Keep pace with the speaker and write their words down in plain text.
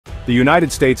The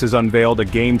United States has unveiled a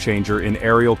game-changer in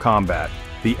aerial combat,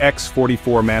 the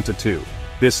X-44 Manta II.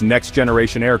 This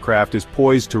next-generation aircraft is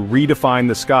poised to redefine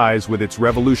the skies with its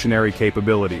revolutionary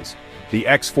capabilities. The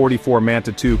X-44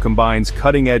 Manta II combines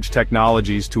cutting-edge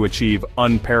technologies to achieve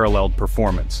unparalleled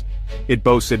performance. It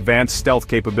boasts advanced stealth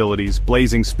capabilities,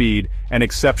 blazing speed, and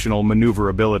exceptional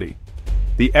maneuverability.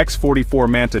 The X-44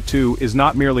 Manta II is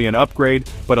not merely an upgrade,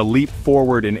 but a leap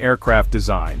forward in aircraft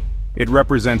design. It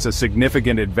represents a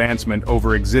significant advancement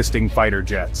over existing fighter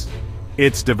jets.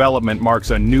 Its development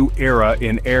marks a new era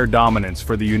in air dominance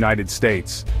for the United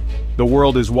States. The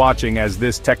world is watching as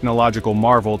this technological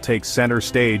marvel takes center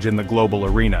stage in the global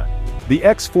arena. The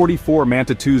X-44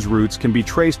 Manta II's roots can be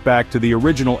traced back to the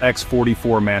original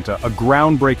X-44 Manta, a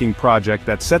groundbreaking project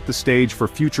that set the stage for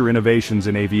future innovations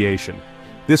in aviation.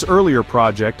 This earlier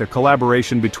project, a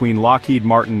collaboration between Lockheed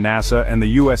Martin, NASA, and the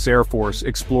U.S. Air Force,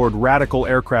 explored radical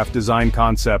aircraft design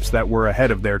concepts that were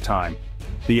ahead of their time.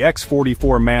 The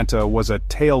X-44 Manta was a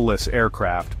tailless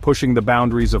aircraft, pushing the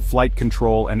boundaries of flight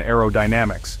control and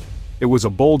aerodynamics. It was a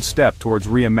bold step towards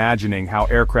reimagining how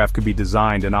aircraft could be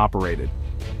designed and operated.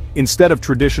 Instead of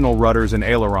traditional rudders and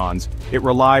ailerons, it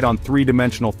relied on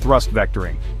three-dimensional thrust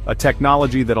vectoring, a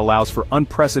technology that allows for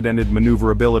unprecedented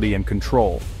maneuverability and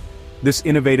control. This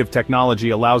innovative technology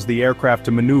allows the aircraft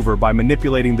to maneuver by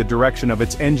manipulating the direction of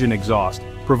its engine exhaust,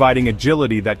 providing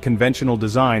agility that conventional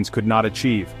designs could not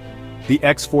achieve. The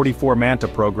X-44 Manta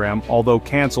program, although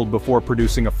cancelled before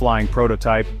producing a flying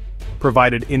prototype,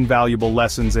 provided invaluable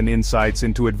lessons and insights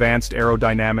into advanced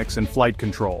aerodynamics and flight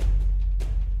control.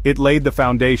 It laid the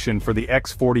foundation for the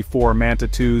X-44 Manta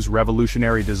II's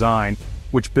revolutionary design,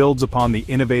 which builds upon the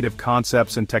innovative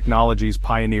concepts and technologies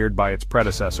pioneered by its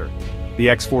predecessor. The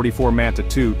X-44 Manta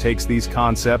II takes these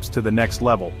concepts to the next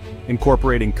level,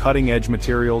 incorporating cutting-edge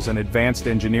materials and advanced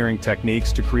engineering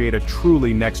techniques to create a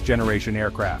truly next-generation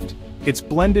aircraft. Its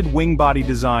blended wing-body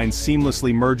design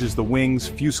seamlessly merges the wings,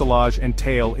 fuselage, and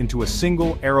tail into a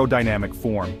single aerodynamic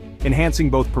form, enhancing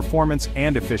both performance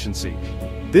and efficiency.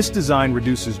 This design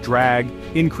reduces drag,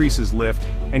 increases lift,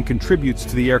 and contributes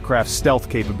to the aircraft's stealth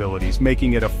capabilities,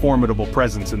 making it a formidable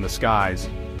presence in the skies.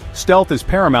 Stealth is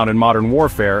paramount in modern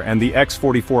warfare, and the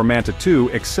X-44 Manta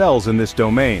II excels in this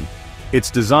domain. Its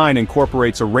design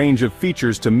incorporates a range of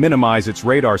features to minimize its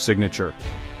radar signature.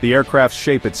 The aircraft's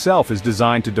shape itself is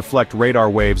designed to deflect radar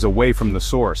waves away from the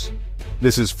source.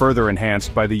 This is further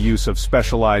enhanced by the use of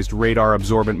specialized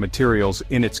radar-absorbent materials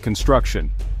in its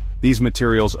construction. These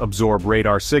materials absorb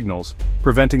radar signals,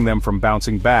 preventing them from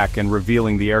bouncing back and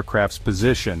revealing the aircraft's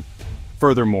position.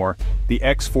 Furthermore, the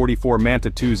X-44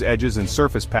 Manta II's edges and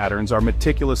surface patterns are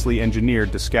meticulously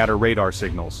engineered to scatter radar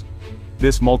signals.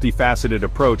 This multifaceted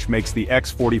approach makes the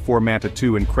X-44 Manta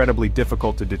II incredibly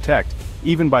difficult to detect,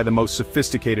 even by the most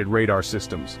sophisticated radar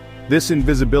systems. This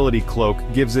invisibility cloak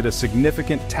gives it a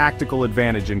significant tactical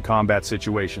advantage in combat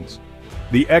situations.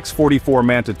 The X-44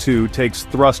 Manta II takes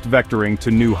thrust vectoring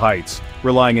to new heights,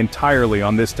 relying entirely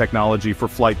on this technology for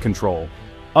flight control.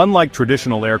 Unlike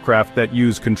traditional aircraft that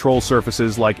use control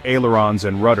surfaces like ailerons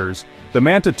and rudders, the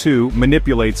Manta II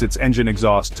manipulates its engine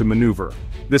exhaust to maneuver.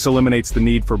 This eliminates the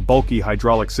need for bulky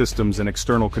hydraulic systems and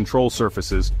external control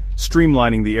surfaces,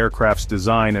 streamlining the aircraft's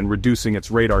design and reducing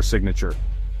its radar signature.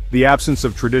 The absence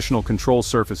of traditional control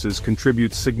surfaces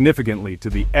contributes significantly to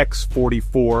the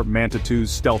X-44 Manta II's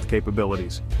stealth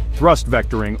capabilities. Thrust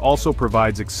vectoring also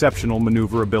provides exceptional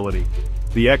maneuverability.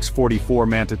 The X-44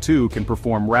 Manta II can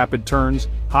perform rapid turns,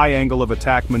 high angle of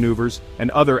attack maneuvers, and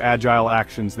other agile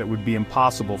actions that would be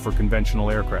impossible for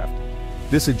conventional aircraft.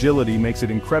 This agility makes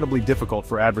it incredibly difficult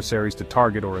for adversaries to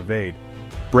target or evade.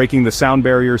 Breaking the sound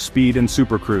barrier, speed, and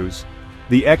supercruise.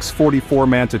 The X-44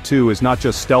 Manta II is not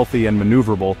just stealthy and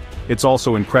maneuverable, it's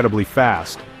also incredibly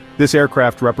fast. This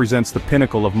aircraft represents the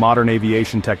pinnacle of modern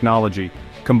aviation technology,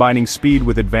 combining speed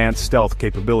with advanced stealth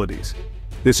capabilities.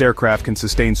 This aircraft can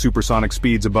sustain supersonic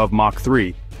speeds above Mach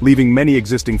 3, leaving many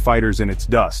existing fighters in its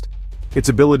dust. Its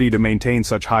ability to maintain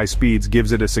such high speeds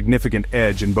gives it a significant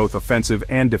edge in both offensive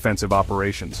and defensive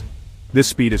operations. This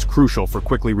speed is crucial for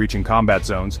quickly reaching combat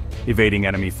zones, evading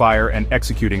enemy fire, and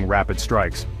executing rapid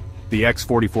strikes. The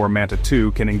X-44 Manta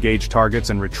II can engage targets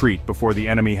and retreat before the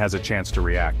enemy has a chance to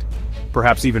react.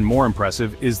 Perhaps even more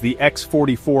impressive is the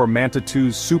X-44 Manta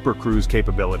II's supercruise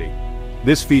capability.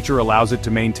 This feature allows it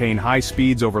to maintain high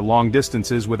speeds over long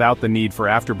distances without the need for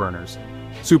afterburners.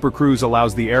 Supercruise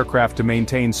allows the aircraft to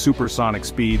maintain supersonic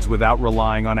speeds without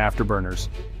relying on afterburners.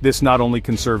 This not only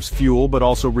conserves fuel but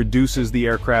also reduces the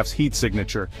aircraft's heat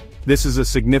signature. This is a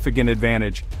significant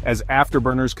advantage, as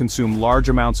afterburners consume large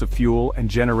amounts of fuel and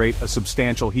generate a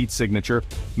substantial heat signature,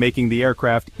 making the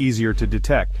aircraft easier to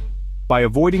detect. By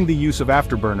avoiding the use of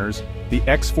afterburners, the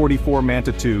X-44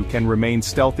 Manta II can remain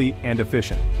stealthy and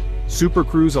efficient.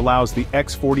 Supercruise allows the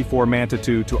X-44 Manta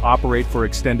II to operate for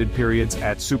extended periods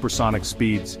at supersonic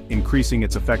speeds, increasing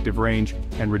its effective range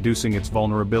and reducing its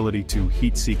vulnerability to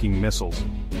heat-seeking missiles.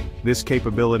 This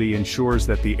capability ensures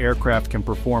that the aircraft can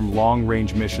perform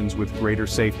long-range missions with greater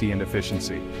safety and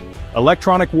efficiency.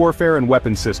 Electronic warfare and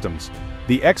weapon systems.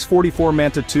 The X-44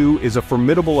 Manta II is a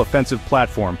formidable offensive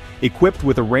platform, equipped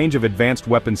with a range of advanced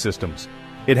weapon systems.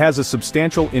 It has a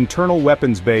substantial internal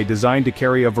weapons bay designed to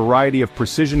carry a variety of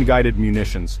precision-guided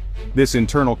munitions. This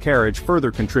internal carriage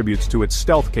further contributes to its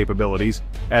stealth capabilities,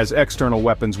 as external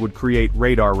weapons would create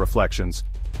radar reflections.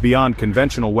 Beyond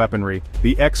conventional weaponry,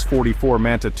 the X-44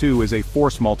 Manta II is a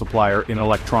force multiplier in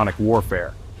electronic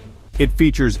warfare. It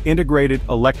features integrated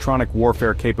electronic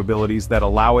warfare capabilities that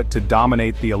allow it to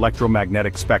dominate the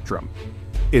electromagnetic spectrum.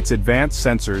 Its advanced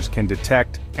sensors can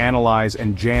detect, analyze,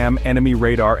 and jam enemy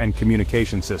radar and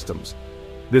communication systems.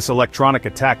 This electronic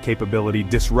attack capability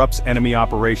disrupts enemy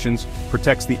operations,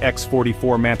 protects the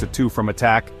X-44 Manta II from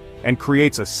attack, and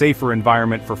creates a safer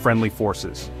environment for friendly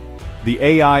forces. The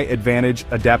AI advantage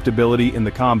adaptability in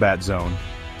the combat zone.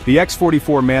 The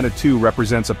X-44 Manta II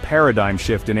represents a paradigm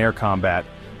shift in air combat,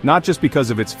 not just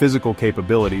because of its physical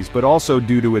capabilities but also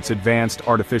due to its advanced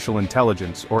artificial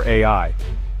intelligence, or AI.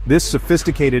 This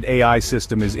sophisticated AI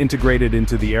system is integrated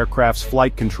into the aircraft's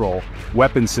flight control,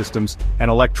 weapon systems, and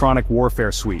electronic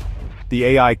warfare suite. The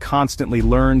AI constantly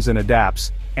learns and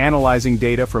adapts, analyzing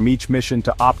data from each mission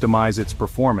to optimize its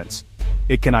performance.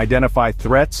 It can identify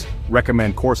threats,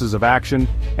 recommend courses of action,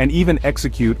 and even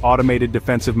execute automated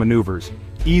defensive maneuvers,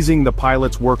 easing the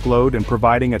pilot's workload and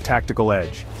providing a tactical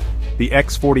edge. The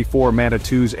X-44 Manta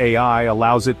II's AI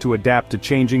allows it to adapt to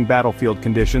changing battlefield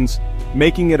conditions,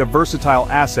 making it a versatile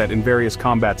asset in various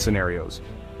combat scenarios.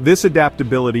 This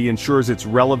adaptability ensures its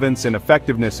relevance and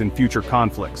effectiveness in future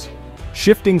conflicts.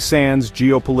 Shifting sands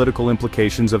geopolitical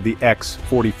implications of the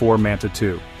X-44 Manta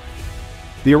II.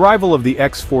 The arrival of the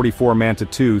X-44 Manta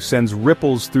II sends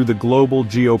ripples through the global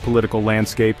geopolitical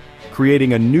landscape,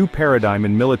 creating a new paradigm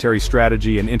in military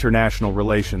strategy and international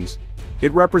relations.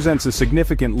 It represents a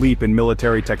significant leap in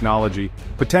military technology,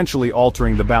 potentially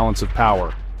altering the balance of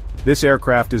power. This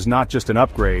aircraft is not just an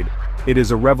upgrade, it is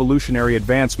a revolutionary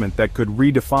advancement that could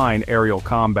redefine aerial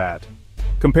combat.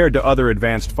 Compared to other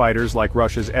advanced fighters like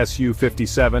Russia's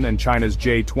Su-57 and China's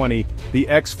J-20, the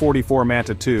X-44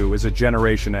 Manta II is a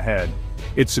generation ahead.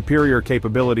 Its superior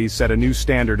capabilities set a new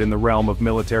standard in the realm of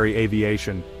military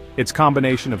aviation. Its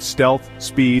combination of stealth,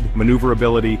 speed,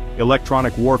 maneuverability,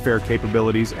 electronic warfare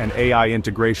capabilities, and AI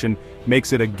integration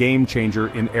makes it a game-changer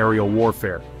in aerial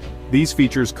warfare. These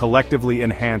features collectively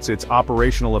enhance its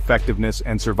operational effectiveness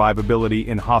and survivability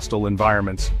in hostile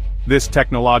environments. This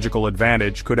technological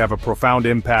advantage could have a profound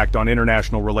impact on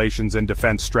international relations and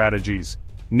defense strategies.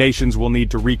 Nations will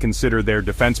need to reconsider their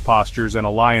defense postures and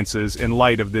alliances in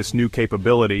light of this new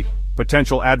capability.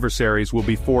 Potential adversaries will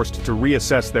be forced to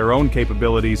reassess their own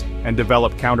capabilities and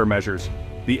develop countermeasures.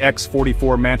 The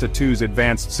X-44 Manta II's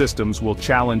advanced systems will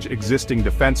challenge existing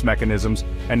defense mechanisms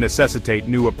and necessitate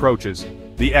new approaches.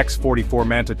 The X-44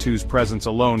 Manta II's presence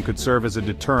alone could serve as a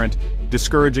deterrent,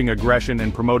 discouraging aggression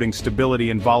and promoting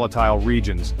stability in volatile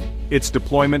regions. Its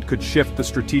deployment could shift the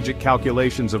strategic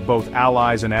calculations of both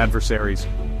allies and adversaries.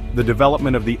 The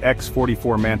development of the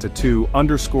X-44 Manta II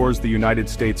underscores the United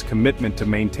States' commitment to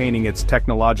maintaining its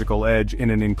technological edge in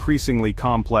an increasingly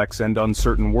complex and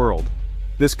uncertain world.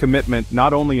 This commitment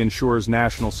not only ensures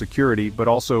national security but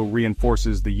also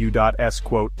reinforces the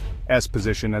U.S.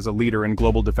 position as a leader in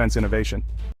global defense innovation.